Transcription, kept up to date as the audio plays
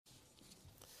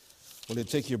Will you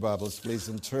take your Bibles, please,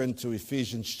 and turn to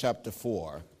Ephesians chapter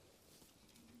 4.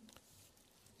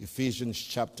 Ephesians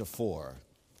chapter 4.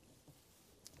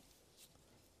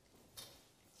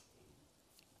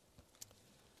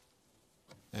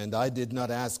 And I did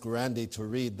not ask Randy to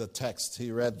read the text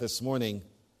he read this morning.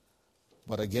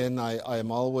 But again, I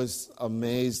am always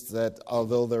amazed that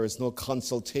although there is no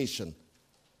consultation,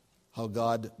 how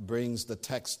God brings the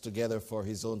text together for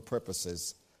his own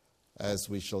purposes, as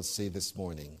we shall see this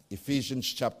morning. Ephesians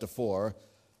chapter 4,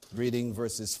 reading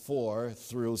verses 4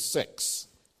 through 6.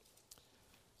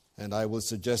 And I will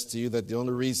suggest to you that the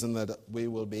only reason that we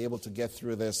will be able to get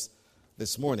through this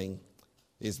morning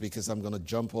is because I'm going to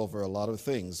jump over a lot of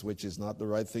things, which is not the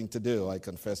right thing to do, I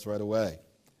confess right away.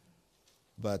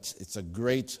 But it's a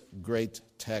great, great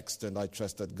text, and I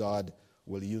trust that God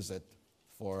will use it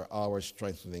for our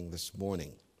strengthening this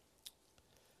morning.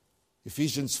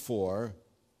 Ephesians 4,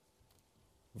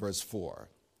 verse 4.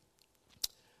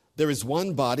 There is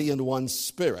one body and one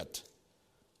Spirit,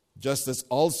 just as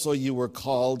also you were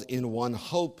called in one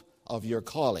hope of your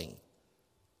calling.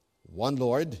 One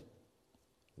Lord,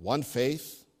 one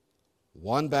faith,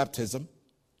 one baptism,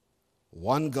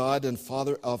 one God and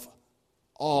Father of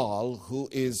all, who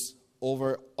is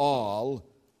over all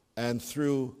and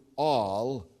through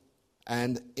all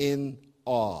and in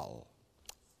all.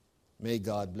 May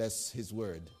God bless his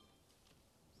word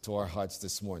to our hearts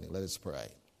this morning. Let us pray.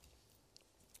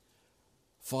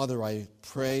 Father, I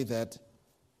pray that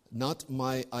not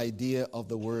my idea of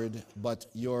the word, but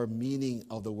your meaning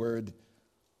of the word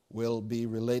will be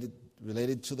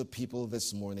related to the people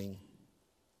this morning.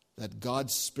 That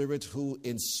God's Spirit, who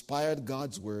inspired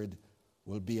God's word,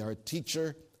 will be our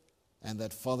teacher, and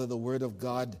that, Father, the word of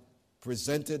God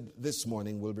presented this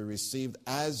morning will be received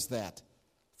as that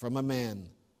from a man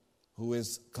who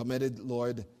is committed,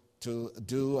 Lord, to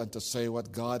do and to say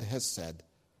what God has said.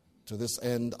 To this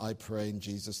end, I pray in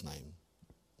Jesus' name.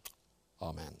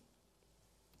 Amen.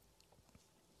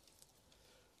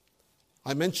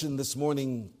 I mentioned this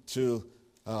morning to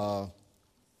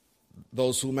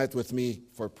those who met with me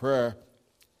for prayer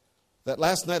that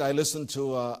last night I listened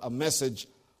to a message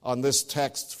on this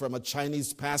text from a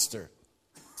Chinese pastor.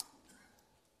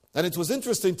 And it was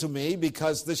interesting to me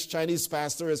because this Chinese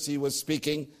pastor, as he was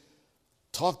speaking,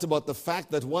 talked about the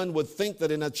fact that one would think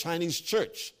that in a Chinese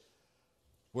church,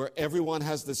 where everyone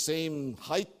has the same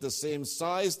height, the same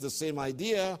size, the same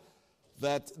idea,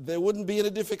 that there wouldn't be any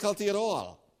difficulty at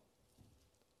all.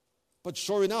 But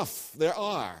sure enough, there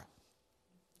are.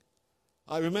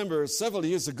 I remember several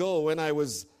years ago when I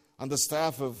was on the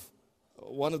staff of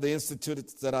one of the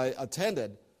institutes that I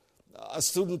attended, a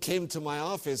student came to my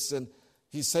office and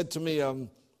he said to me,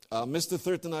 Mr.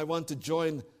 Thurton, I want to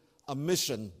join a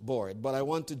mission board, but I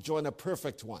want to join a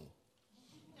perfect one.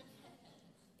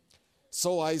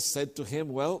 So I said to him,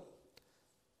 well,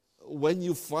 when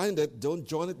you find it, don't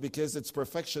join it because its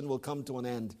perfection will come to an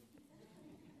end.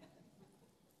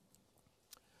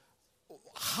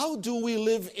 How do we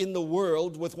live in the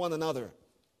world with one another?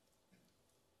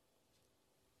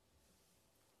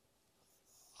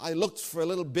 I looked for a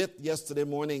little bit yesterday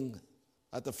morning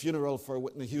at the funeral for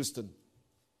Whitney Houston.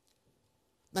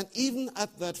 And even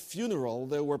at that funeral,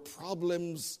 there were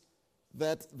problems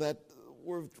that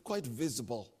were quite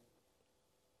visible.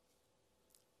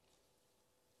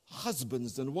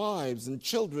 Husbands and wives and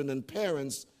children and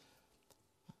parents.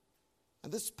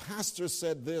 And this pastor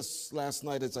said this last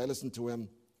night as I listened to him.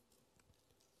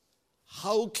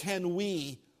 How can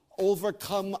we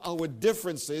overcome our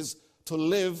differences to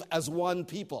live as one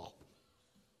people?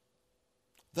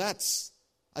 That's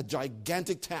a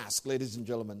gigantic task, ladies and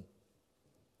gentlemen.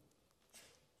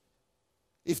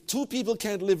 If two people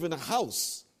can't live in a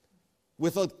house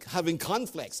without having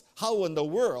conflicts, how in the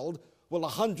world will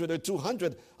 100 or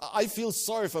 200? I feel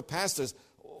sorry for pastors.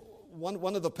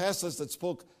 One of the pastors that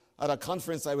spoke at a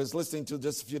conference I was listening to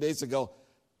just a few days ago,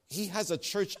 he has a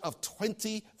church of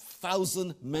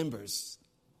 20,000 members.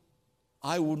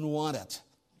 I wouldn't want it.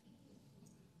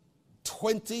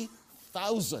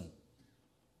 20,000.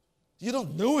 You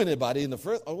don't know anybody in the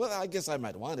first. Well, I guess I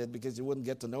might want it because you wouldn't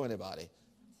get to know anybody.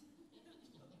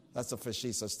 That's a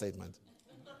facetious statement.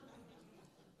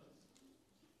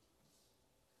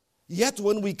 Yet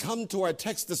when we come to our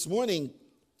text this morning,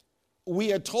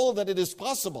 we are told that it is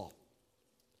possible.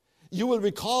 You will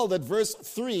recall that verse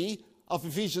 3 of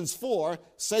Ephesians 4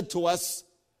 said to us,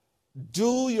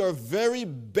 do your very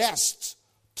best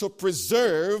to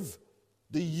preserve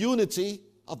the unity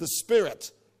of the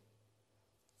Spirit.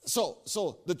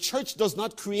 So the church does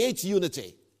not create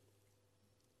unity.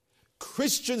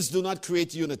 Christians do not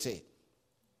create unity.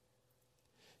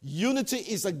 Unity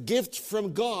is a gift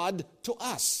from God to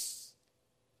us.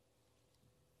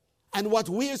 And what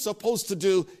we are supposed to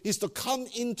do is to come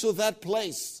into that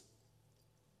place.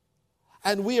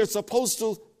 And we are supposed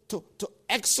to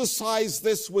exercise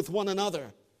this with one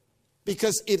another,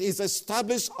 because it is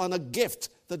established on a gift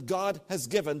that God has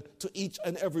given to each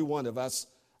and every one of us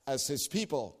as His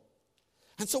people.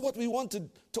 And so what we want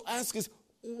to ask is,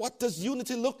 what does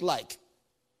unity look like?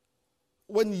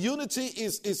 When unity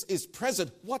is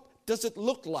present, what does it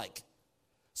look like?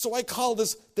 So I call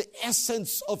this the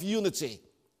essence of unity.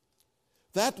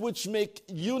 That which make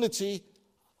unity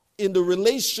in the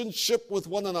relationship with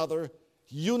one another,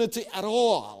 unity at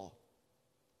all,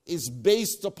 is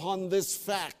based upon this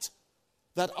fact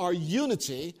that our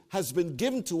unity has been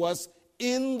given to us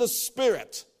in the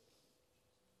Spirit.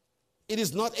 It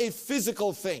is not a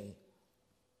physical thing.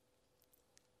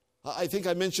 I think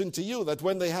I mentioned to you that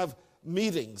when they have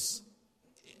meetings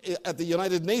at the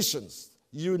United Nations,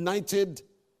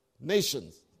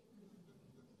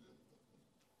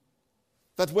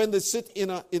 that when they sit in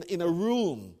a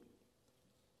room,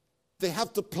 they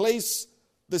have to place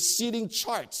the seating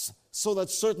charts so that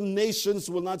certain nations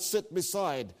will not sit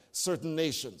beside certain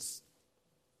nations.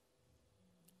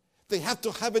 They have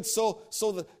to have it so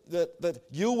that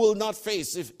you will not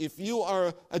face, if you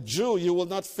are a Jew, you will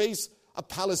not face a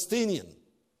Palestinian.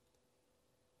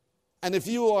 And if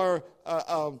you are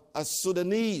a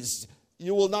Sudanese,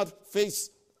 you will not face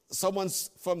someone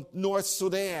from North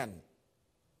Sudan.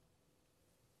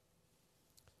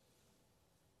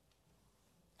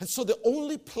 And so the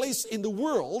only place in the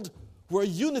world where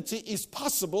unity is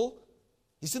possible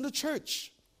is in the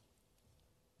church.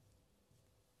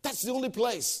 That's the only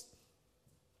place.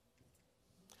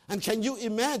 And can you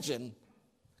imagine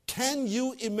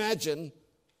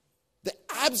the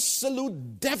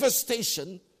absolute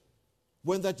devastation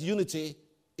when that unity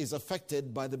is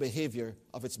affected by the behavior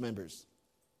of its members?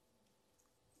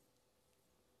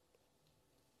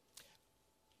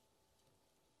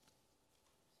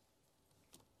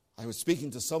 I was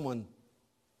speaking to someone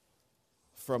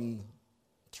from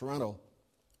Toronto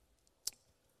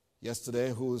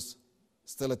yesterday who's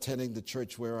still attending the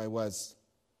church where I was.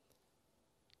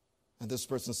 And this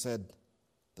person said,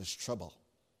 there's trouble.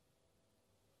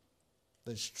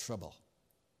 There's trouble.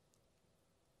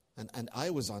 And I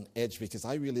was on edge because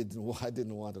I really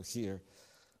didn't want to hear.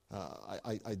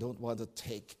 I don't want to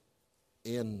take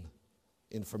in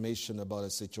information about a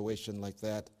situation like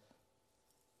that,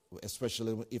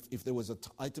 especially if there was an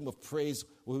item of praise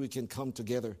where we can come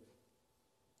together.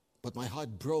 But my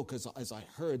heart broke as I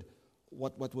heard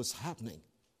what was happening.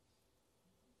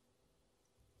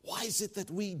 Why is it that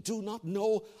we do not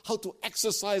know how to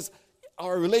exercise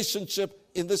our relationship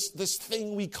in this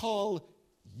thing we call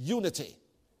unity?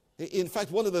 In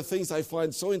fact, one of the things I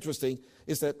find so interesting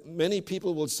is that many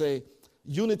people will say,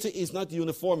 unity is not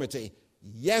uniformity.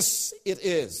 Yes, it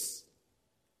is.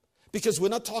 Because we're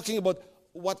not talking about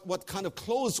what kind of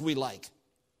clothes we like.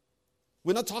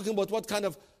 We're not talking about what kind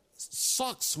of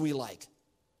socks we like.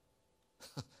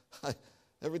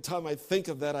 Every time I think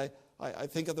of that, I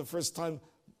think of the first time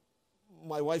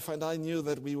my wife and I knew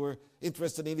that we were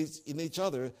interested in each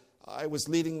other. I was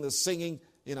leading the singing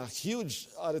in a huge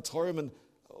auditorium, and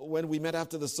when we met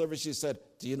after the service, she said,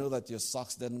 "Do you know that your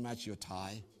socks didn't match your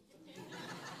tie?"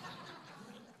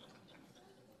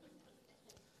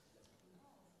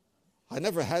 I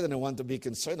never had anyone to be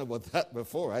concerned about that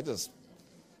before. I just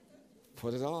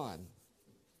put it on.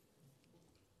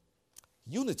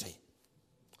 Unity.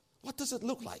 What does it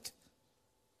look like?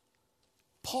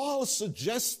 Paul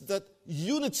suggests that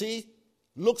unity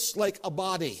looks like a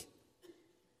body.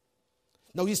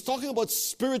 Now he's talking about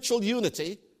spiritual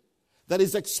unity that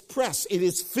is expressed. It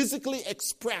is physically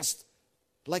expressed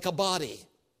like a body.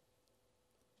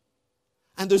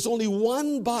 And there's only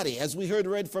one body, as we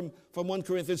read from 1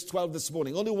 Corinthians 12 this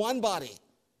morning. Only one body.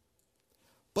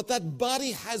 But that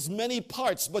body has many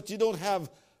parts, but you don't have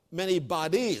many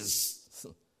bodies.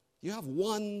 You have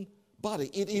one body.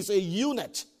 It is a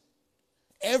unit.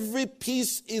 Every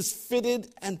piece is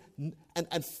fitted and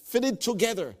fitted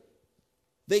together.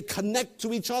 They connect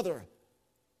to each other.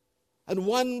 And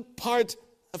one part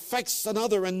affects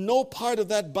another, and no part of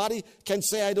that body can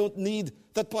say, I don't need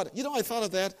that part. You know, I thought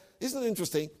of that. Isn't it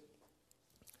interesting?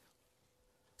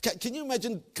 Can you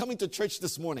imagine coming to church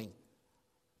this morning,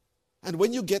 and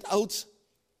when you get out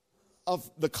of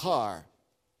the car,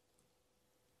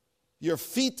 your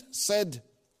feet said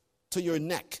to your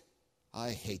neck, I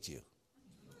hate you.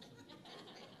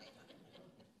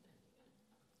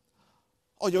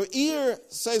 Or your ear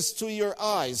says to your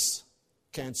eyes,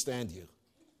 can't stand you.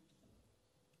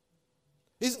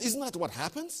 Isn't that what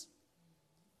happens?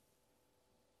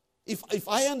 If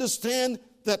I understand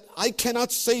that I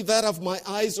cannot say that of my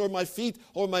eyes or my feet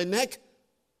or my neck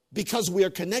because we are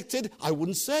connected, I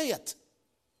wouldn't say it.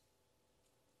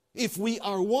 If we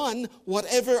are one,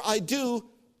 whatever I do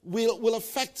will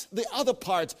affect the other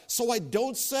part, so I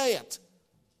don't say it.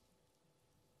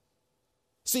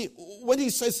 See, when he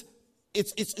says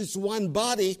it's one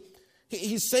body,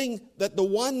 he's saying that the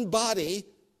one body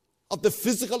of the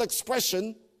physical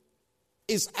expression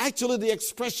is actually the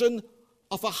expression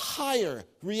of a higher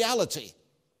reality,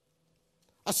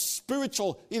 a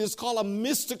spiritual, it is called a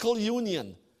mystical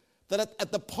union, that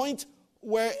at the point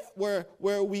where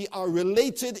we are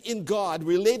related in God,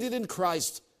 related in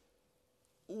Christ,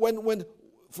 when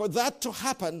for that to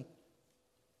happen,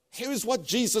 here is what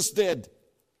Jesus did.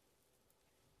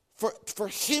 For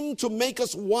him to make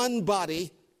us one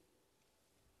body,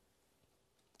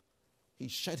 he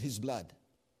shed his blood.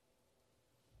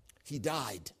 He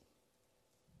died.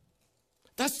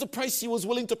 That's the price he was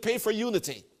willing to pay for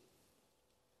unity.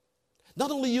 Not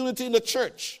only unity in the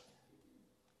church,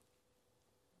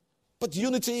 but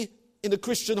unity in the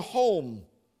Christian home,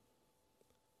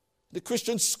 the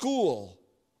Christian school,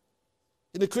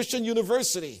 in the Christian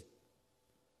university.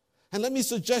 And let me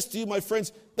suggest to you, my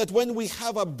friends, that when we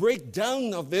have a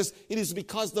breakdown of this, it is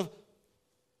because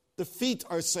the feet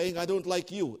are saying, I don't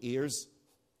like you, ears.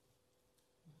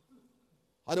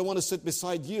 I don't want to sit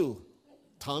beside you,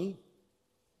 tongue.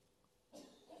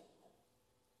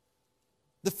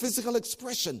 The physical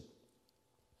expression.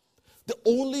 The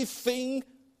only thing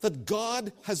that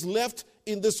God has left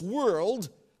in this world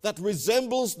that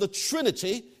resembles the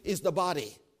Trinity is the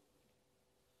body.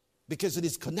 Because it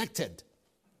is connected.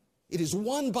 It is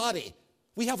one body.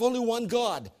 We have only one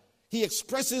God. He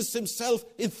expresses himself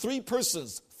in three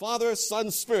persons, Father,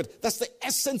 Son, Spirit. That's the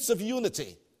essence of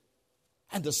unity.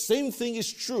 And the same thing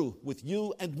is true with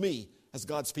you and me as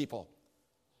God's people.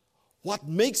 What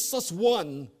makes us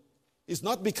one is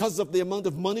not because of the amount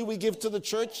of money we give to the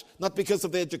church, not because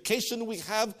of the education we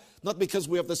have, not because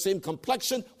we have the same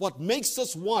complexion. What makes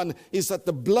us one is that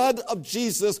the blood of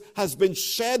Jesus has been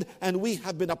shed and we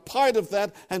have been a part of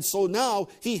that. And so now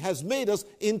he has made us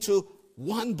into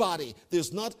one body.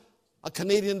 There's not a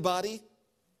Canadian body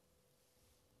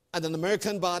and an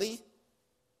American body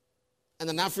and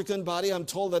an African body. I'm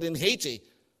told that in Haiti,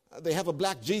 they have a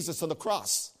black Jesus on the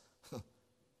cross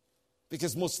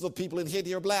because most of the people in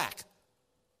Haiti are black.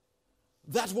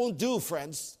 That won't do,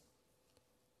 friends.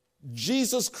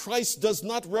 Jesus Christ does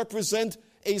not represent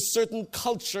a certain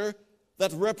culture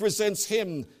that represents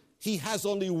him. He has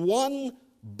only one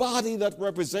body that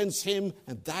represents him,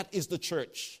 and that is the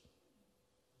church.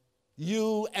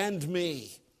 You and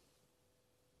me.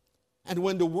 And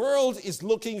when the world is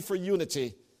looking for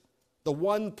unity, the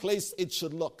one place it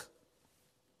should look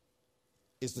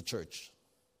is the church.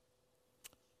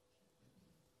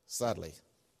 Sadly,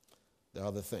 there are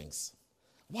other things.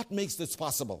 What makes this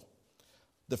possible?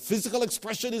 The physical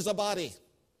expression is a body.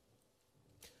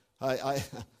 I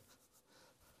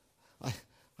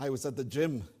was at the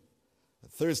gym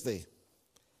Thursday.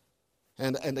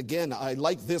 And again, I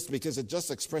like this because it just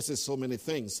expresses so many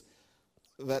things.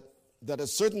 That a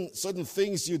certain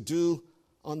things you do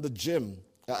on the gym,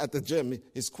 at the gym,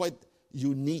 is quite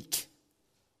unique.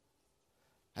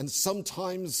 And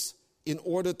sometimes, in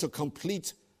order to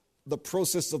complete the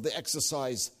process of the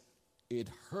exercise, it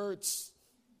hurts.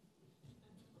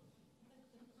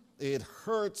 It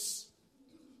hurts.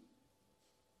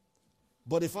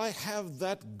 But if I have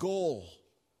that goal,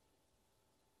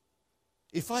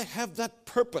 if I have that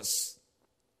purpose,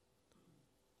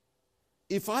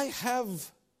 if I have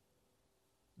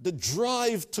the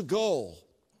drive to go,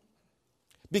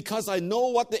 because I know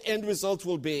what the end result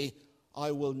will be,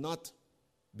 I will not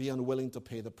be unwilling to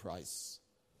pay the price.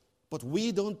 But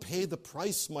we don't pay the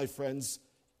price, my friends,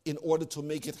 in order to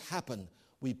make it happen.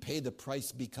 We pay the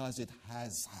price because it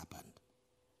has happened.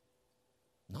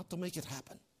 Not to make it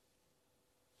happen.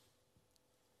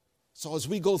 So as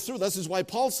we go through, this is why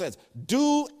Paul says,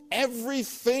 do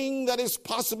everything that is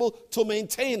possible to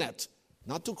maintain it,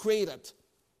 not to create it.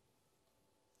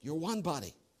 You're one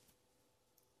body.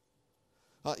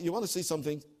 You want to see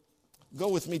something? Go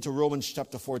with me to Romans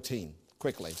chapter 14,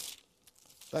 quickly.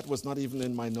 That was not even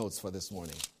in my notes for this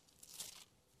morning.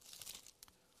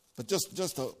 But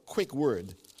just a quick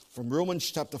word from Romans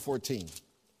chapter 14.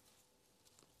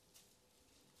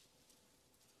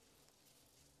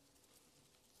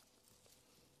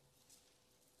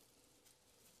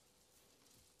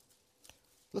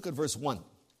 Look at verse 1.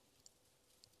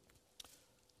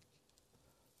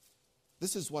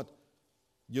 This is what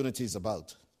unity is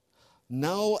about.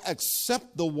 Now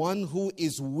accept the one who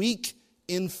is weak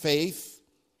in faith,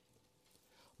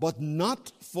 but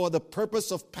not for the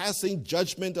purpose of passing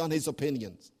judgment on his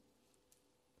opinions.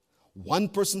 One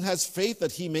person has faith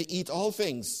that he may eat all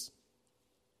things,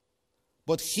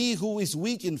 but he who is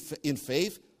weak in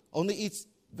faith only eats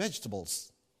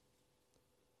vegetables.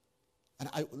 And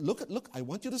I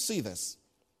want you to see this.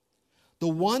 The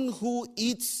one who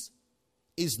eats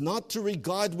is not to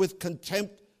regard with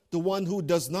contempt the one who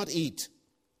does not eat.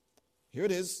 Here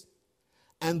it is.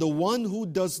 And the one who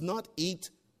does not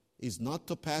eat is not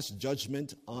to pass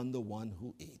judgment on the one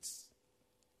who eats.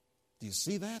 Do you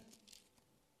see that?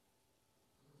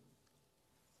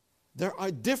 There are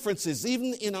differences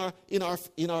even in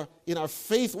our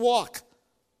faith walk.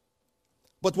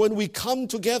 But when we come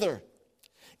together,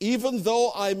 even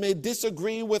though I may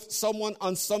disagree with someone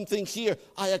on something here,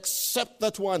 I accept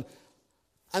that one.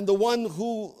 And the one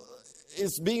who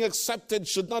is being accepted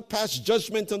should not pass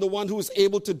judgment on the one who is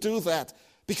able to do that.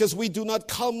 Because we do not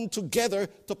come together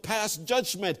to pass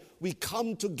judgment. We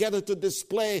come together to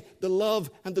display the love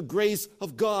and the grace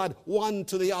of God one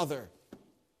to the other.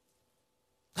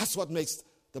 That's what makes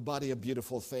the body a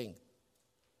beautiful thing.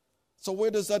 So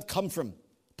where does that come from?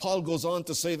 Paul goes on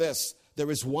to say this.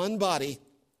 There is one body,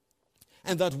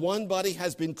 and that one body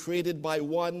has been created by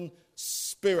one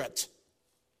Spirit.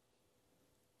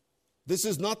 This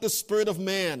is not the spirit of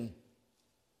man.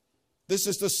 This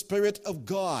is the Spirit of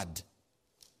God.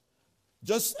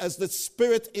 Just as the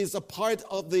Spirit is a part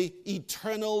of the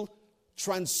eternal,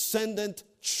 transcendent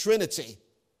Trinity,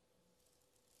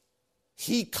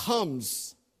 He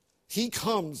comes,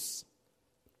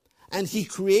 and He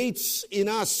creates in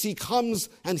us. He comes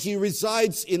and He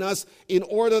resides in us in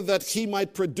order that He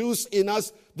might produce in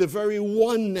us the very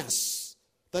oneness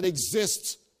that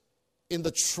exists in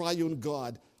the triune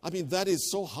God. I mean, that is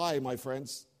so high, my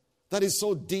friends. That is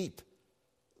so deep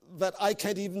that I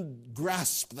can't even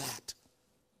grasp that.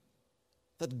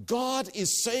 That God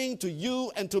is saying to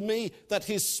you and to me that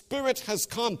His Spirit has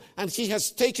come and He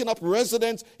has taken up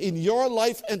residence in your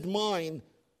life and mine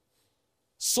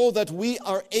so that we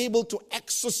are able to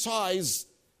exercise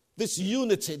this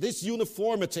unity, this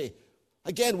uniformity.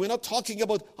 Again, we're not talking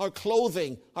about our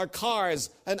clothing, our cars,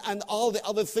 and all the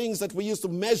other things that we use to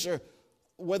measure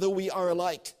whether we are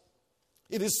alike.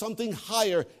 It is something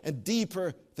higher and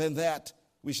deeper than that.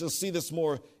 We shall see this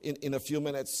more in a few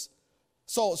minutes.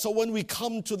 So when we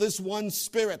come to this one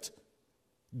Spirit,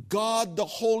 God the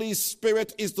Holy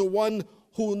Spirit is the one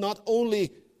who not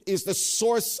only is the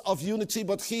source of unity,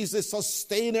 but He's the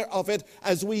sustainer of it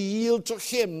as we yield to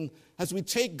Him. As we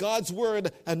take God's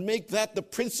Word and make that the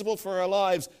principle for our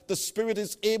lives, the Spirit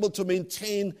is able to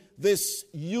maintain this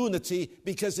unity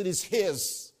because it is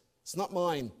His. It's not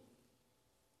mine.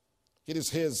 It is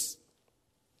His.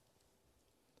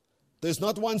 There's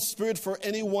not one Spirit for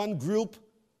any one group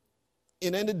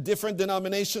in any different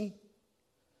denomination.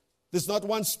 There's not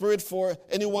one Spirit for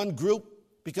any one group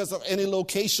because of any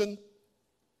location.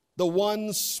 The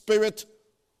one Spirit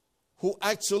who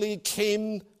actually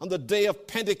came on the day of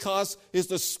Pentecost is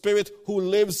the Spirit who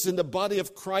lives in the body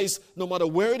of Christ, no matter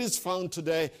where it is found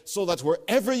today, so that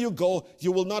wherever you go,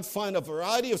 you will not find a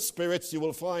variety of spirits, you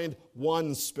will find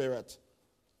one Spirit.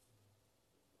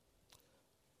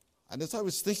 And as I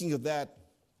was thinking of that,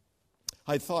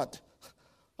 I thought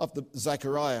of the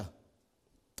Zechariah.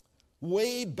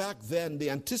 Way back then, the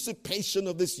anticipation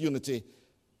of this unity.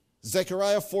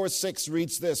 Zechariah 4:6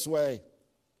 reads this way: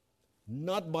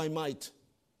 not by might,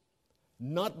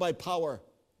 not by power,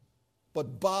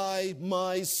 but by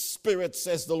my Spirit,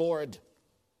 says the Lord.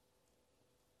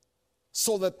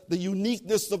 So that the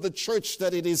uniqueness of the church,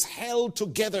 that it is held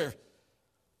together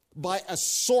by a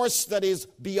source that is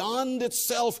beyond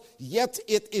itself, yet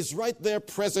it is right there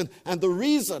present. And the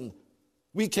reason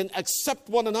we can accept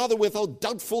one another without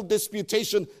doubtful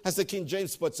disputation, as the King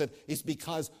James puts it, is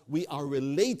because we are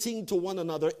relating to one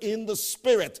another in the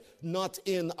Spirit, not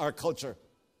in our culture.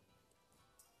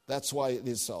 That's why it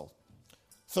is so.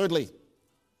 Thirdly,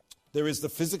 there is the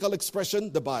physical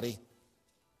expression, the body.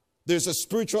 There's a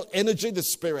spiritual energy, the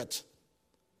Spirit.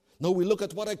 Now we look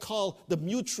at what I call the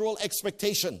mutual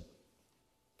expectation.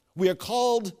 We are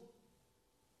called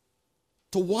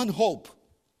to one hope.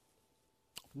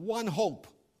 One hope.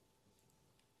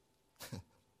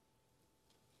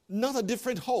 Not a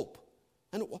different hope.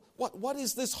 And what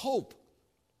is this hope?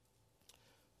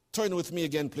 Turn with me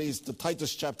again, please, to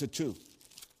Titus chapter 2.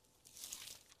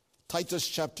 Titus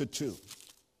chapter 2.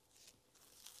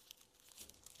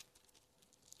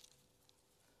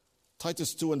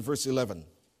 Titus 2 and verse 11.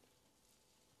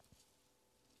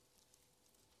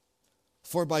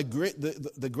 For by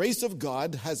the grace of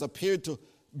God has appeared to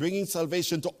bringing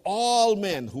salvation to all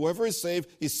men. Whoever is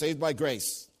saved by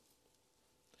grace.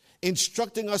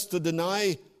 instructing us to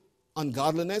deny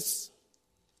ungodliness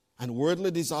and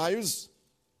worldly desires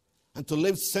and to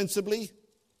live sensibly,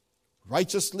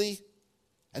 righteously,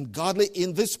 and godly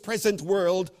in this present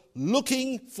world,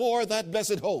 looking for that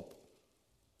blessed hope.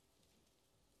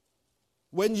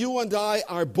 When you and I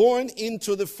are born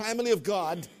into the family of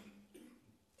God,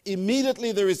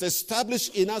 immediately there is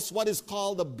established in us what is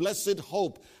called the blessed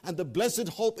hope. And the blessed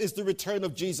hope is the return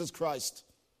of Jesus Christ.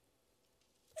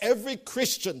 Every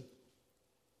Christian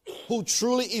who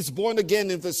truly is born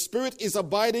again, if the Spirit is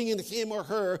abiding in him or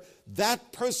her,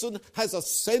 that person has a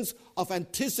sense of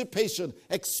anticipation,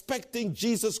 expecting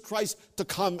Jesus Christ to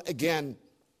come again.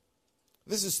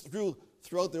 This is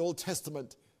throughout the Old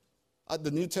Testament.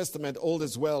 The New Testament, old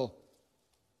as well.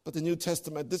 But the New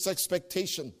Testament, this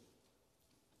expectation,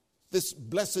 this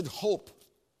blessed hope.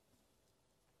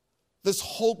 This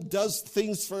hope does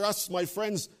things for us, my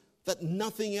friends, that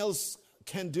nothing else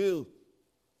can do.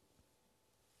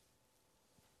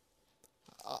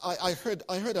 I heard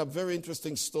a very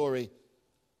interesting story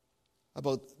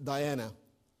about Diana,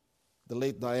 the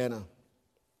late Diana.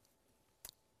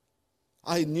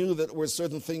 I knew that there were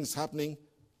certain things happening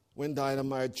when Diana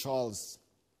married Charles.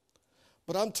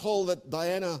 But I'm told that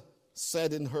Diana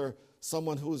said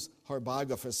someone who's her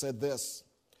biographer said this,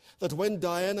 that when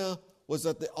Diana was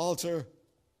at the altar,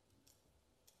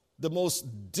 the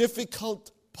most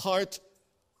difficult part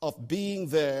of being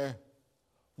there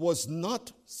was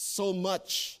not so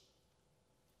much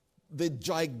the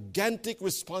gigantic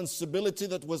responsibility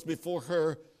that was before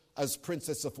her as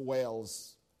Princess of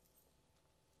Wales.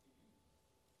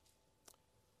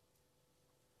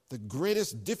 The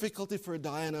greatest difficulty for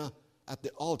Diana at the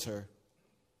altar,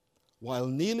 while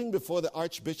kneeling before the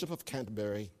Archbishop of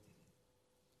Canterbury,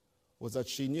 was that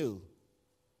she knew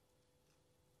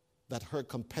that her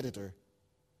competitor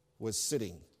was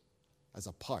sitting as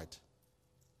a part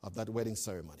of that wedding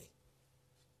ceremony.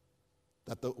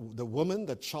 That the woman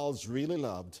that Charles really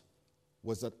loved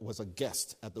was a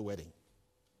guest at the wedding.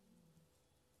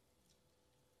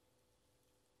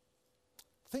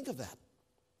 Think of that.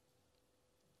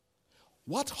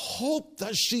 What hope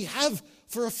does she have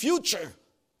for a future?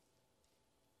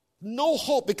 No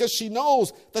hope, because she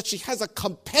knows that she has a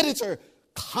competitor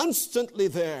constantly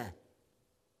there.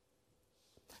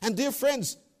 And dear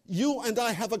friends, you and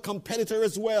I have a competitor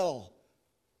as well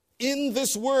in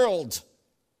this world.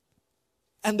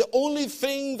 And the only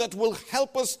thing that will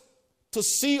help us to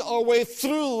see our way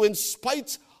through in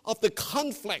spite of the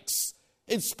conflicts,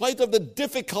 in spite of the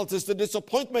difficulties, the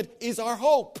disappointment, is our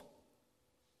hope.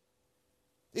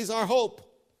 Is our hope.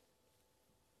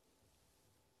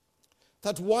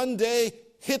 That one day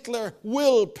Hitler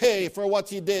will pay for what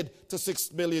he did to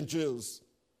 6 million Jews.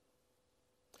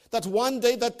 That one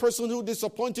day that person who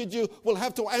disappointed you will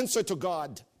have to answer to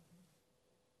God.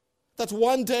 That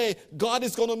one day God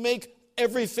is going to make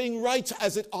everything right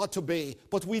as it ought to be.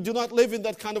 But we do not live in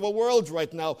that kind of a world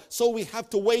right now. So we have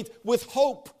to wait with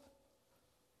hope.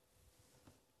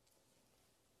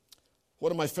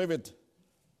 One of my favorite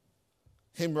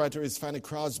hymn writer is Fanny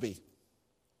Crosby.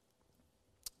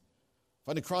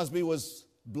 Fanny Crosby was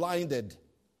blinded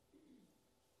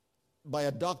by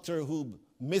a doctor who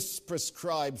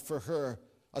misprescribed for her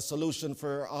a solution for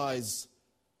her eyes.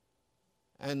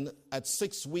 And at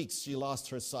 6 weeks, she lost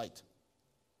her sight.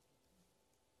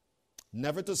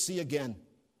 Never to see again.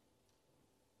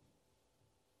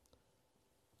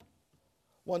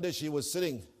 One day she was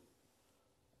sitting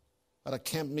at a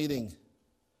camp meeting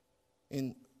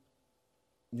in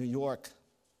New York.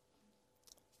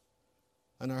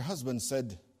 And her husband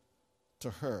said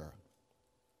to her,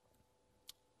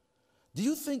 Do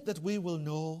you think that we will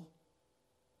know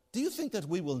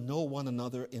one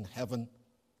another in heaven?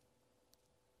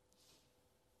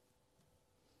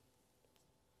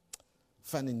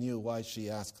 Fanny knew why she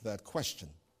asked that question.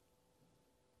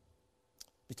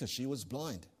 Because she was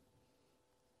blind.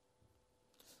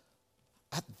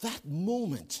 At that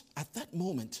moment,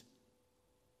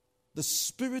 the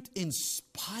Spirit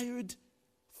inspired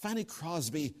Fanny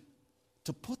Crosby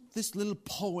to put this little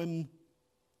poem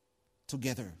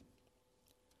together.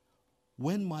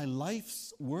 When my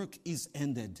life's work is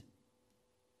ended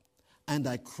and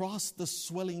I cross the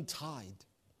swelling tide,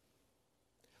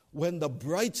 when the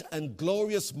bright and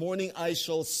glorious morning I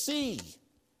shall see,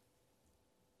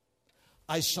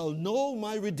 I shall know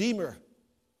my Redeemer.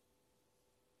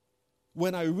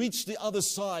 When I reach the other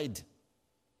side,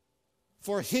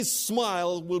 for his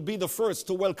smile will be the first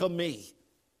to welcome me.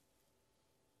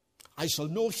 I shall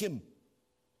know him.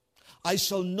 I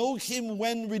shall know him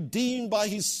when redeemed by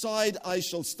his side I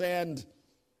shall stand.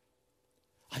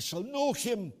 I shall know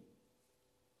him.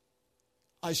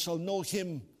 I shall know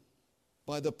him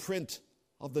by the print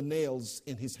of the nails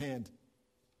in his hand.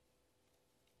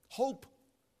 Hope.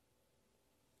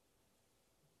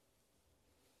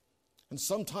 And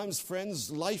sometimes,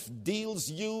 friends, life deals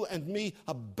you and me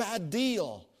a bad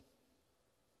deal.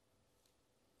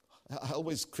 I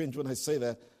always cringe when I say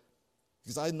that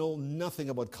because I know nothing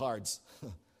about cards.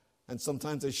 And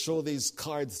sometimes they show these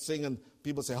cards thing and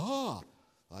people say, I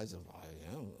said,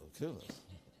 I am okay.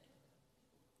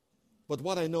 But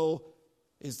what I know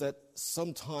is that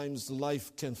sometimes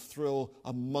life can throw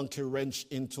a monkey wrench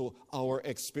into our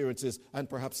experiences. And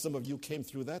perhaps some of you came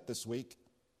through that this week.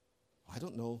 I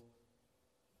don't know.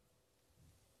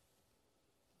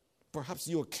 Perhaps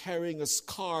you're carrying a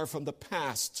scar from the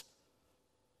past,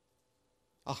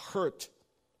 a hurt.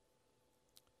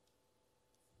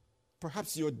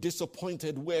 Perhaps you're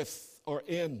disappointed with or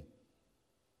in.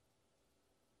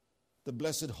 The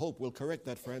blessed hope will correct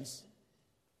that, friends.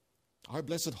 Our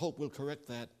blessed hope will correct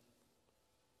that.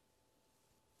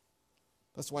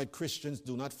 That's why Christians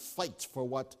do not fight for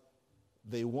what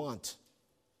they want.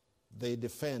 They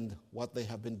defend what they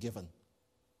have been given.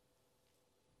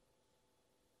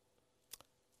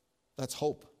 That's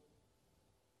hope.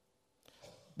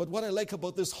 But what I like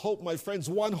about this hope, my friends,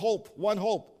 one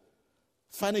hope.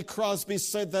 Fanny Crosby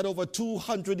said that over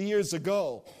 200 years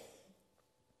ago.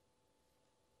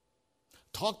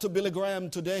 Talk to Billy Graham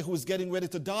today, who is getting ready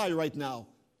to die right now.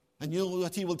 And you know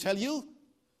what he will tell you?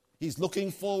 He's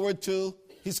looking forward to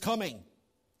his coming.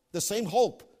 The same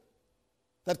hope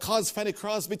that caused Fanny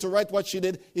Crosby to write what she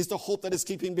did is the hope that is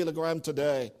keeping Billy Graham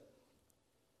today.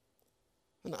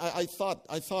 And I thought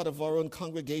of our own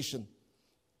congregation.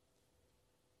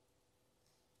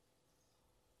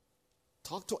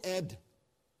 Talk to Ed.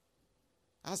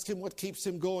 Ask him what keeps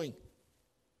him going.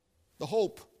 The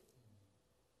hope.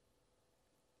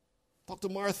 Talk to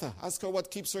Martha. Ask her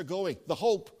what keeps her going. The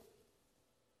hope.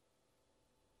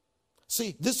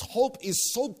 See, this hope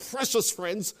is so precious,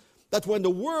 friends, that when the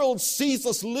world sees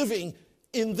us living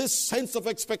in this sense of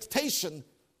expectation,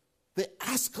 they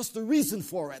ask us the reason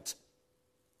for it.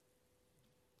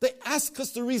 They ask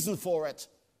us the reason for it.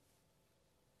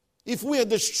 If we are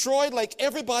destroyed like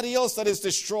everybody else that is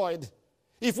destroyed,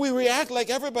 if we react like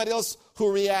everybody else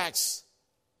who reacts,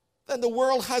 then the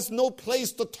world has no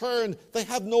place to turn. They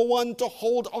have no one to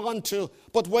hold on to.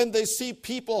 But when they see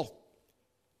people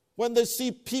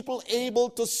able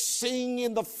to sing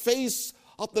in the face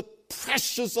of the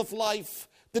pressures of life,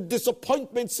 the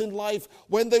disappointments in life,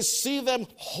 when they see them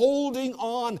holding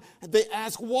on, they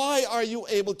ask, why are you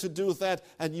able to do that?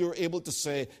 And you're able to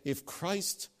say, if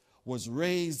Christ was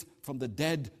raised from the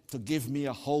dead to give me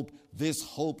a hope, this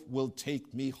hope will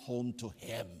take me home to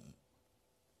him.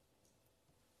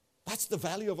 That's the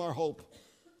value of our hope.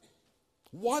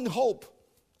 One hope.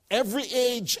 Every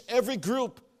age, every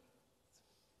group,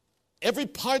 every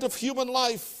part of human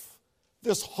life,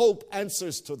 this hope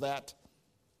answers to that.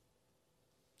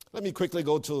 Let me quickly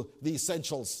go to the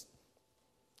essentials.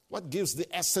 What gives the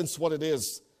essence what it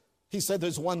is? He said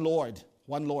there's one Lord.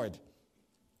 One Lord.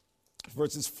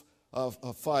 Verse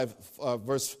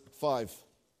 5.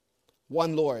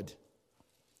 One Lord.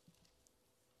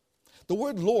 The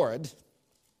word Lord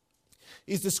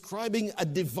is describing a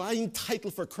divine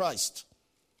title for Christ.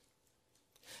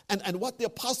 And what the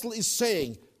apostle is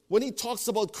saying, when he talks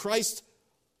about Christ,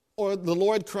 or the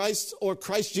Lord Christ, or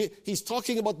Christ, he's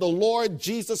talking about the Lord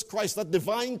Jesus Christ, that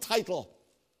divine title.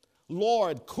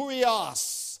 Lord,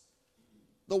 Kurios,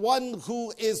 the one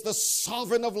who is the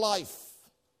sovereign of life.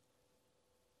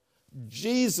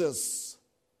 Jesus,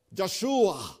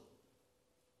 Joshua,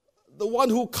 the one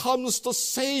who comes to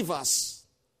save us.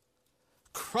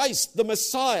 Christ, the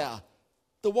Messiah,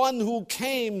 the one who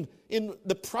came in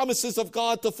the promises of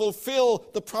God to fulfill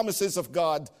the promises of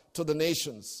God to the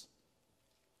nations.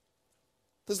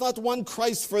 There's not one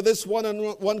Christ for this one and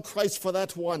one Christ for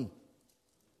that one.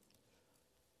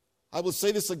 I will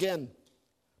say this again.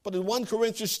 But in 1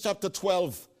 Corinthians chapter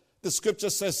 12, the scripture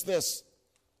says this.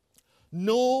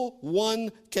 No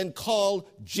one can call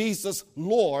Jesus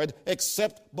Lord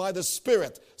except by the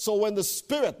Spirit. So when the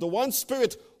Spirit, the one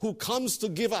Spirit who comes to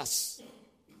give us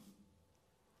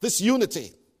this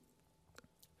unity,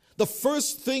 the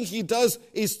first thing he does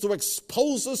is to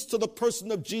expose us to the person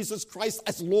of Jesus Christ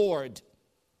as Lord.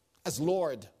 As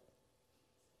Lord.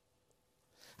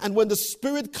 And when the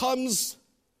Spirit comes,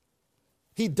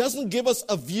 he doesn't give us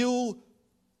a view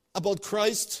about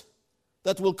Christ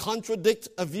that will contradict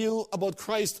a view about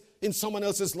Christ in someone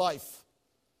else's life.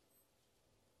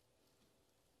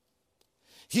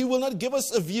 He will not give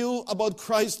us a view about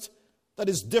Christ that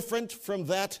is different from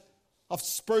that of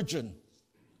Spurgeon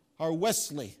or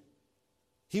Wesley.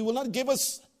 He will not give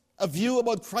us a view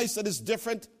about Christ that is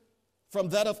different from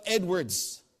that of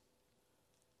Edwards.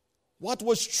 What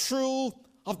was true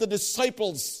of the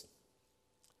disciples?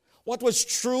 What was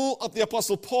true of the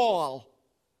Apostle Paul?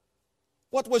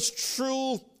 What was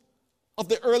true of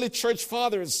the early church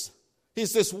fathers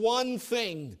is this one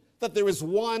thing, that there is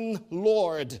one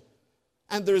Lord,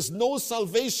 and there is no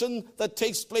salvation that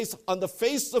takes place on the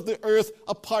face of the earth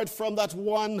apart from that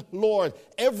one Lord.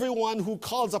 Everyone who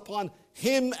calls upon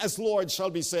him as Lord shall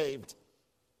be saved.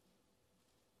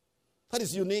 That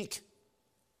is unique.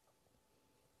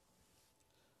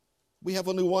 We have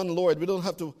only one Lord. We don't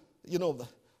have to,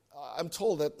 I'm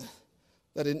told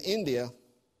that in India,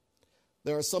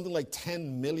 there are something like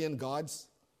 10 million gods.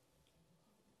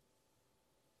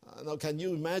 Now, can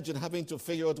you imagine having to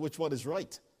figure out which one is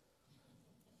right?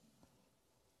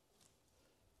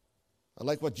 I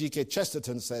like what G.K.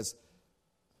 Chesterton says.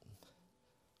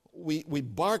 We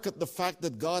bark at the fact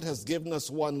that God has given us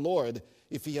one Lord.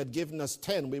 If he had given us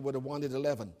 10, we would have wanted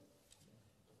 11.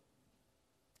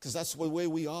 Because that's the way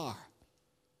we are.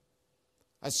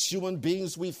 As human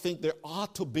beings, we think there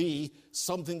ought to be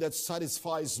something that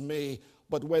satisfies me.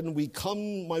 But when we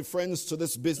come, my friends, to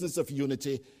this business of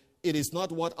unity, it is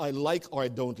not what I like or I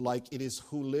don't like. It is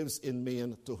who lives in me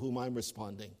and to whom I'm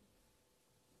responding.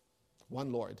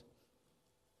 One Lord.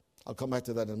 I'll come back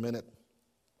to that in a minute.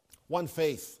 One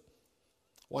faith.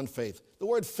 One faith. The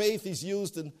word faith is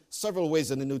used in several ways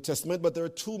in the New Testament, but there are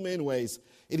two main ways.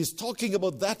 It is talking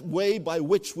about that way by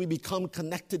which we become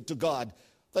connected to God.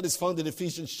 That is found in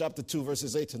Ephesians chapter 2,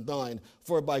 verses 8 and 9.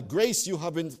 For by grace you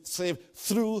have been saved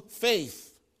through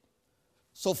faith.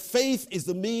 So faith is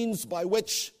the means by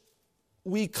which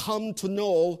we come to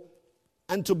know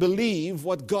and to believe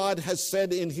what God has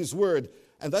said in his word.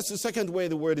 And that's the second way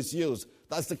the word is used.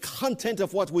 That's the content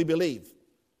of what we believe.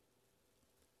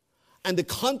 And the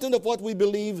content of what we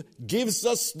believe gives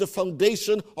us the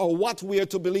foundation or what we are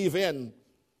to believe in.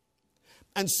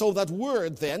 And so that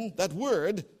word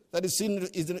that is seen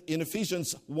in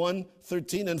Ephesians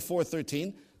 1:13 and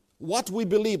 4:13, what we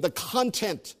believe, the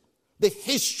content, the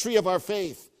history of our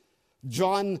faith.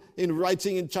 John, in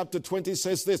writing in chapter 20,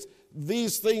 says this,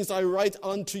 these things I write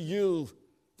unto you,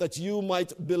 that you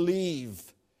might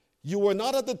believe. You were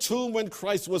not at the tomb when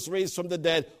Christ was raised from the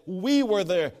dead. We were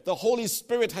there. The Holy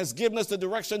Spirit has given us the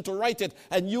direction to write it,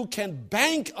 and you can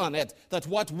bank on it that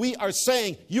what we are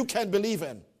saying, you can believe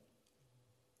in.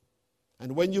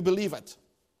 And when you believe it,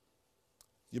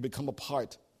 you become a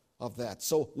part of that.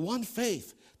 So one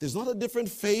faith. There's not a different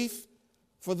faith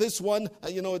for this one.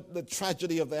 The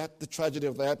tragedy of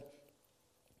that.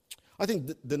 I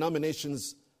think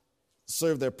denominations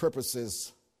serve their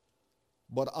purposes.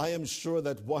 But I am sure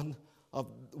that one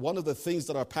of the things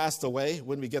that are passed away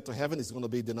when we get to heaven is going to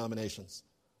be denominations.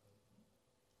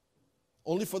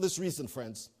 Only for this reason,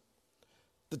 friends.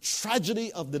 The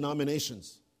tragedy of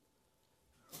denominations.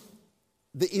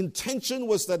 The intention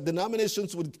was that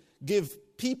denominations would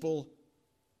give people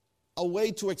a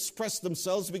way to express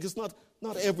themselves, because not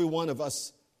every one of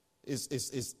us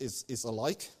is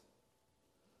alike.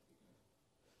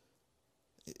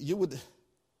 You would...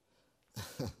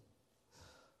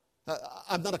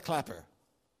 I'm not a clapper.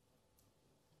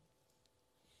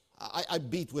 I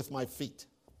beat with my feet.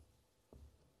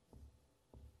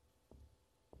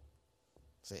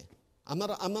 See, I'm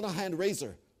not a hand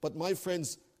raiser, but my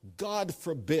friends, God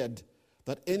forbid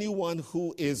that anyone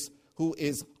who is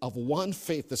of one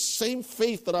faith, the same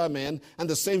faith that I'm in, and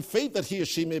the same faith that he or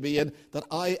she may be in, that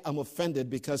I am offended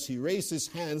because he raised his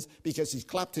hands, because he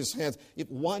clapped his hands. If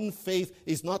one faith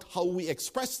is not how we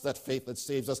express that faith that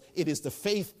saves us, it is the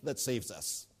faith that saves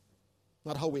us,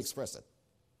 not how we express it.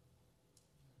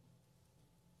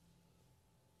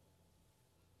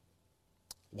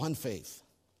 One faith.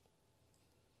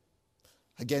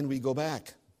 Again, we go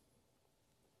back.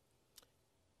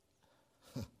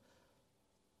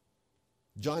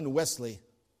 John Wesley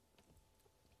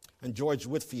and George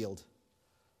Whitefield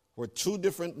were two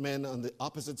different men on the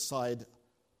opposite side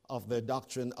of their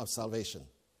doctrine of salvation.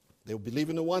 They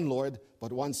believe in the one Lord,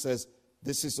 but one says,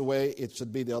 this is the way it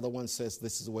should be. The other one says,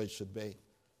 this is the way it should be.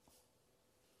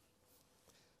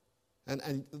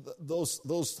 And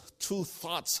those two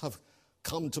thoughts have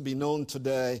come to be known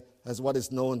today as what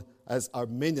is known as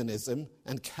Arminianism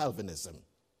and Calvinism.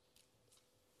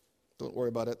 Don't worry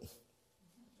about it.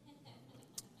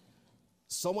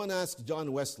 Someone asked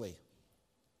John Wesley,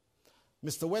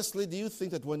 Mr. Wesley, do you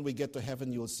think that when we get to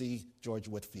heaven you'll see George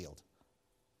Whitefield,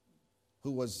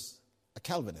 who was a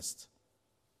Calvinist,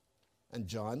 and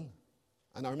John,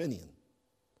 an Arminian?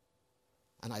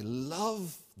 And I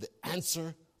love the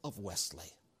answer of Wesley.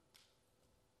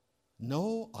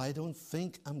 No, I don't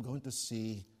think I'm going to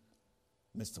see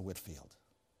Mr. Whitfield.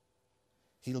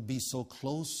 He'll be so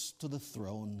close to the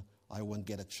throne, I won't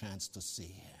get a chance to see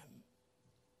him.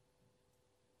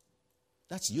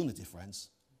 That's unity, friends.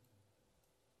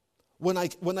 When I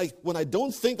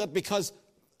don't think that because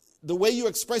the way you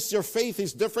express your faith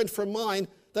is different from mine,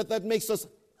 that makes us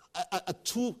a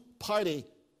two-party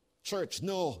church.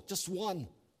 No, just one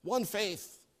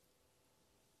faith.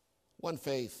 One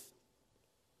faith.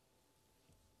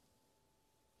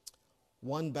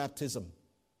 One baptism.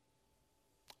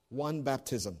 One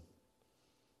baptism.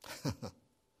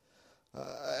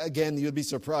 Again, you'd be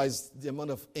surprised the amount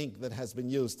of ink that has been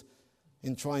used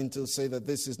in trying to say that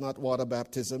this is not water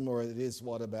baptism or it is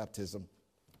water baptism.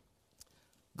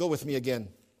 Go with me again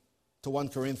to 1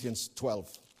 Corinthians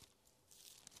 12.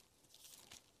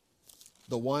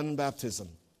 The one baptism.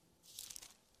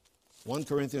 1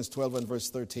 Corinthians 12 and verse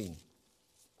 13.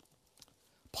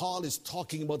 Paul is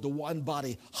talking about the one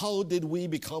body. How did we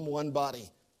become one body?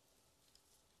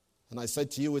 And I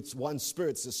said to you, it's one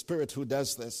Spirit. It's the Spirit who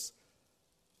does this.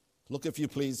 Look, if you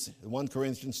please, in 1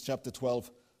 Corinthians chapter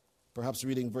 12, perhaps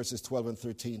reading verses 12 and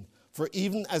 13. For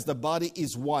even as the body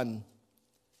is one,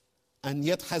 and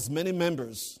yet has many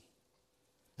members,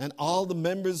 and all the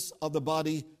members of the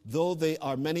body, though they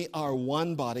are many, are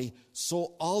one body,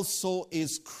 so also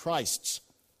is Christ,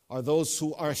 or those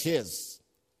who are his.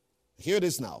 Here it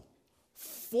is now.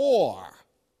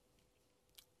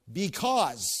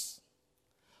 Because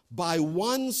by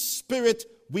one Spirit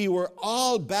we were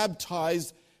all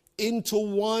baptized into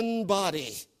one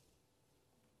body.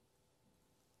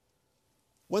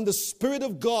 When the Spirit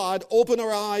of God opened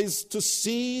our eyes to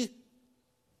see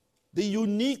the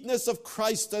uniqueness of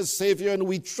Christ as Savior, and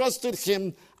we trusted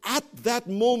him at that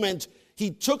moment, he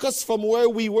took us from where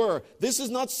we were. This is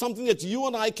not something that you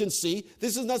and I can see.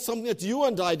 This is not something that you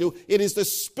and I do. It is the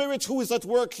Spirit who is at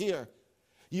work here.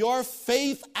 Your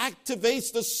faith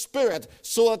activates the Spirit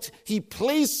so that he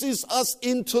places us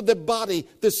into the body,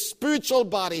 the spiritual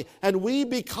body, and we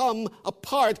become a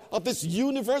part of this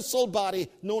universal body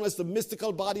known as the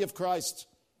mystical body of Christ.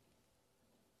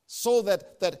 So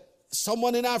that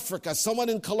someone in Africa, someone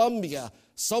in Colombia,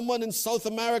 someone in South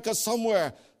America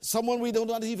somewhere, someone we do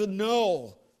not even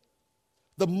know,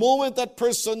 the moment that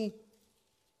person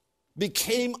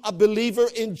became a believer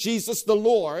in Jesus the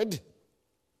Lord,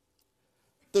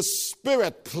 the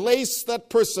Spirit placed that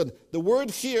person. The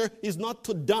word here is not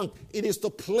to dunk, it is to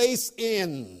place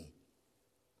in.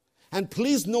 And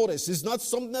please notice, it's not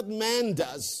something that man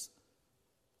does.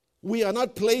 We are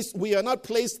not placed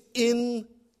in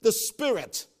the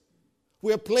Spirit.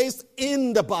 We are placed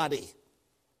in the body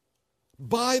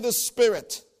by the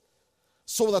Spirit,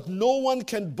 so that no one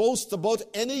can boast about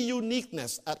any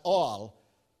uniqueness at all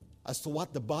as to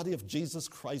what the body of Jesus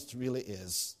Christ really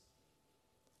is.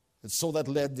 And so that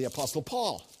led the Apostle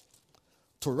Paul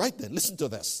to write that. Listen to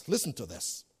this. Listen to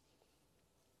this.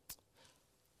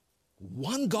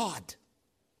 One God,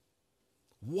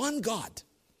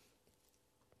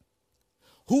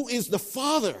 who is the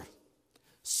Father,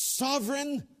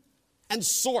 sovereign and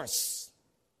source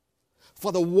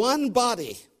for the one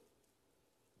body,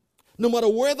 no matter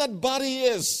where that body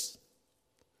is.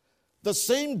 The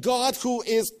same God who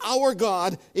is our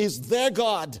God is their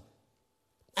God.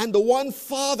 And the one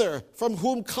Father from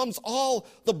whom comes all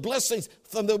the blessings,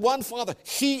 from the one Father,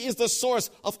 he is the source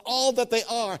of all that they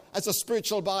are as a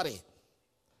spiritual body.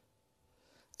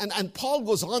 And Paul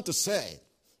goes on to say,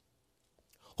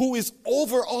 who is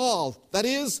over all, that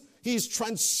is, he's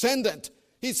transcendent,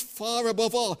 he's far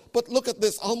above all. But look at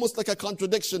this, almost like a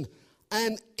contradiction,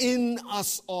 and in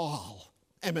us all,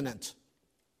 eminent.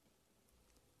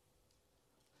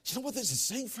 You know what this is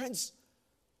saying, friends?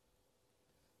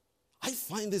 I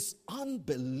find this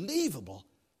unbelievable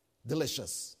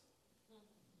delicious.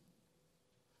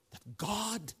 That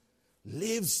God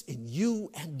lives in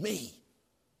you and me.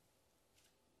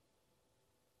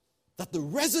 That the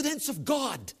residence of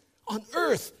God on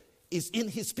earth is in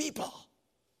his people.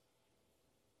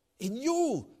 In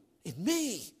you, in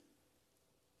me.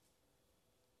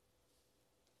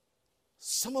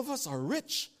 Some of us are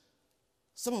rich.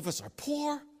 Some of us are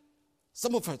poor.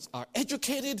 Some of us are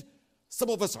educated. Some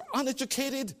of us are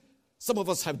uneducated. Some of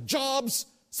us have jobs.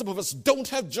 Some of us don't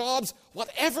have jobs.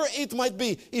 Whatever it might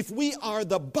be, if we are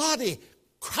the body,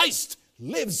 Christ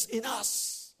lives in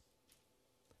us.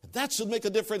 That should make a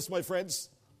difference, my friends.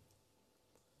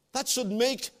 That should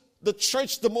make the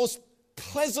church the most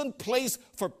pleasant place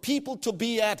for people to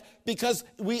be at, because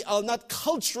we are not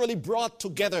culturally brought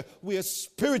together. We are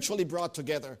spiritually brought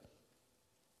together.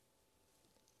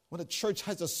 When a church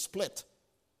has a split,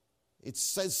 it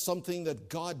says something that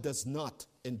God does not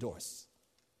endorse.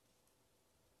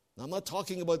 Now, I'm not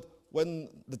talking about when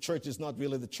the church is not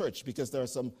really the church, because there are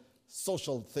some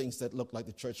social things that look like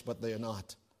the church, but they are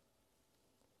not.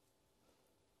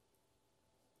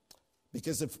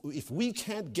 Because if we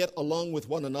can't get along with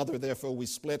one another, therefore we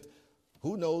split,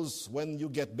 who knows when you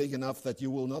get big enough that you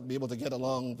will not be able to get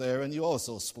along there and you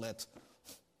also split.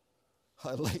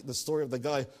 I like the story of the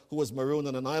guy who was marooned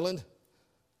on an island.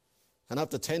 And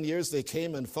after 10 years, they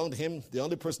came and found him, the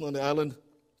only person on the island.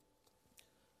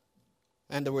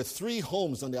 And there were 3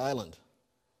 homes on the island.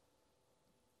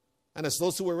 And as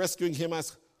those who were rescuing him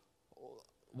asked,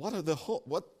 what are the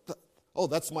homes? Oh,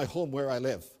 that's my home where I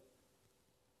live.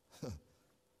 He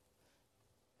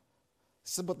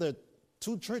said, but there are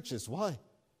 2 churches. Why?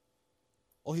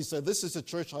 Oh, he said, this is the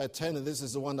church I attend, and this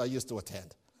is the one I used to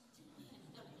attend.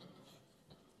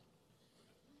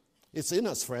 It's in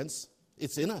us, friends.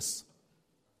 It's in us.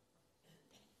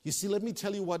 You see, let me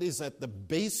tell you what is at the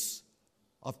base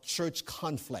of church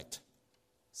conflict.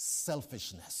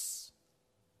 Selfishness.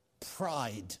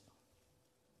 Pride.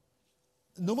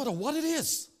 No matter what it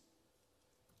is.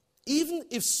 Even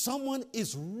if someone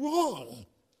is wrong.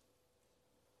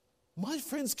 My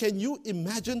friends, can you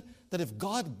imagine that if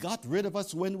God got rid of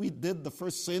us when we did the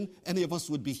first sin, any of us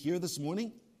would be here this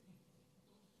morning?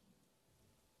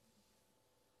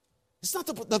 It's not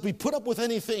that we put up with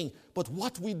anything, but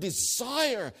what we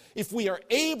desire. If we are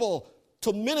able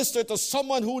to minister to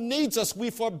someone who needs us, we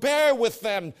forbear with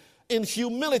them in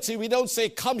humility. We don't say,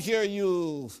 come here,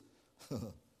 you.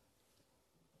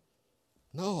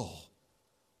 No.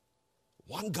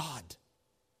 One God.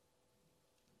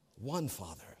 One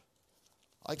Father.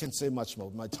 I can say much more.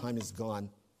 My time is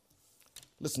gone.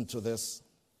 Listen to this.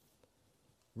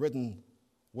 Written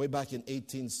way back in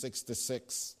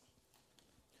 1866.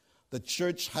 The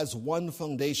church has one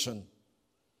foundation.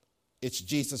 It's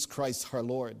Jesus Christ, her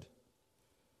Lord.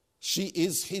 She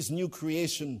is his new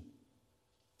creation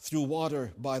through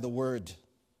water by the word.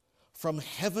 From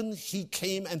heaven he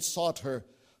came and sought her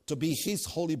to be his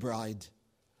holy bride.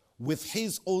 With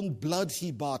his own blood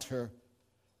he bought her,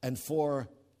 and for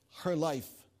her life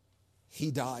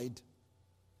he died.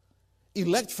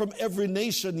 Elect from every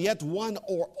nation, yet one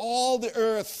o'er all the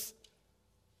earth.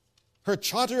 Her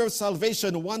charter of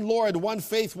salvation, one Lord, one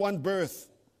faith, one birth.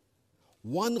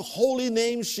 One holy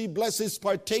name she blesses,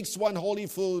 partakes one holy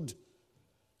food.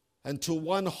 And to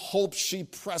one hope she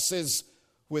presses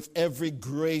with every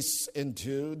grace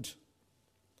endued.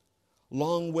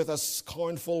 Long with a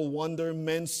scornful wonder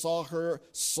men saw her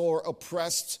sore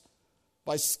oppressed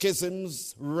by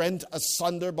schisms, rent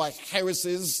asunder by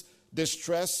heresies,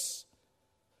 distress.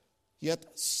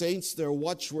 Yet saints their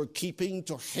watch were keeping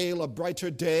to hail a brighter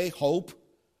day, hope,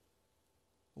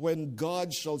 when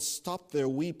God shall stop their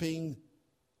weeping,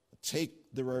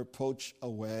 take the reproach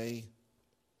away.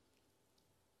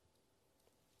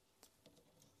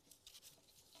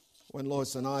 When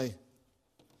Lois and I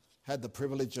had the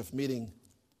privilege of meeting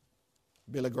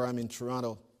Billy Graham in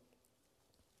Toronto,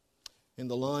 in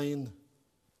the line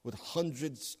with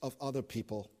hundreds of other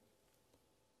people,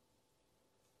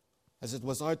 as it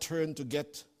was our turn to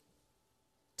get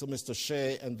to Mr.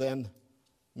 Shea and then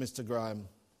Mr. Graham,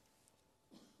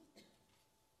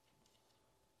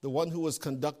 the one who was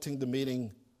conducting the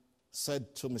meeting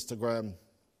said to Mr. Graham,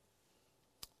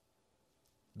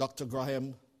 Dr.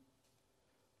 Graham,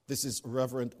 this is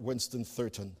Reverend Winston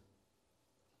Thurton,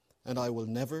 and I will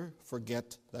never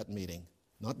forget that meeting.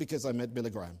 Not because I met Billy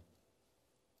Graham,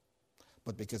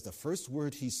 but because the first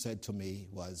word he said to me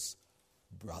was,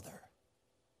 brother.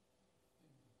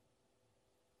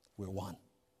 We're one.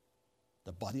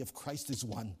 The body of Christ is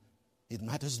one. It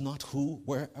matters not who,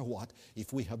 where, or what.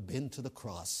 If we have been to the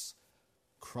cross,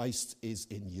 Christ is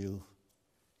in you.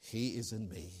 He is in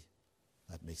me.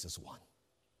 That makes us one.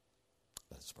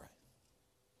 Let us pray.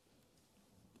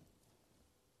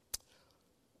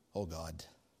 Oh God,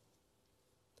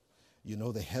 you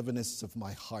know the heaviness of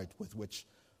my heart with which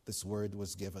this word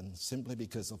was given, simply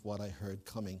because of what I heard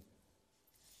coming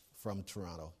from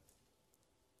Toronto.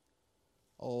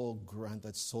 Oh, grant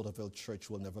that Sodaville Church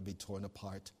will never be torn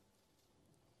apart.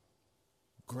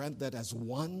 Grant that as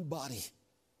one body,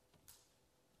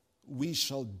 we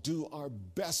shall do our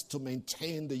best to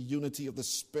maintain the unity of the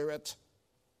Spirit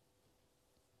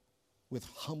with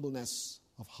humbleness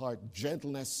of heart,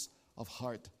 gentleness of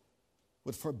heart,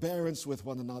 with forbearance with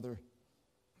one another.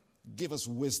 Give us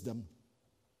wisdom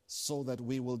so that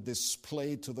we will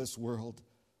display to this world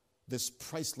this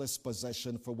priceless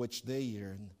possession for which they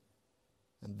yearn.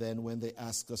 And then when they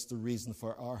ask us the reason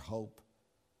for our hope,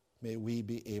 may we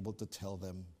be able to tell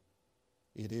them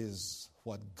it is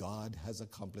what God has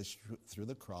accomplished through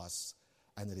the cross,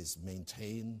 and it is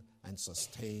maintained and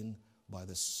sustained by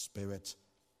the Spirit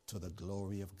to the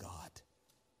glory of God.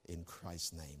 In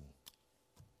Christ's name.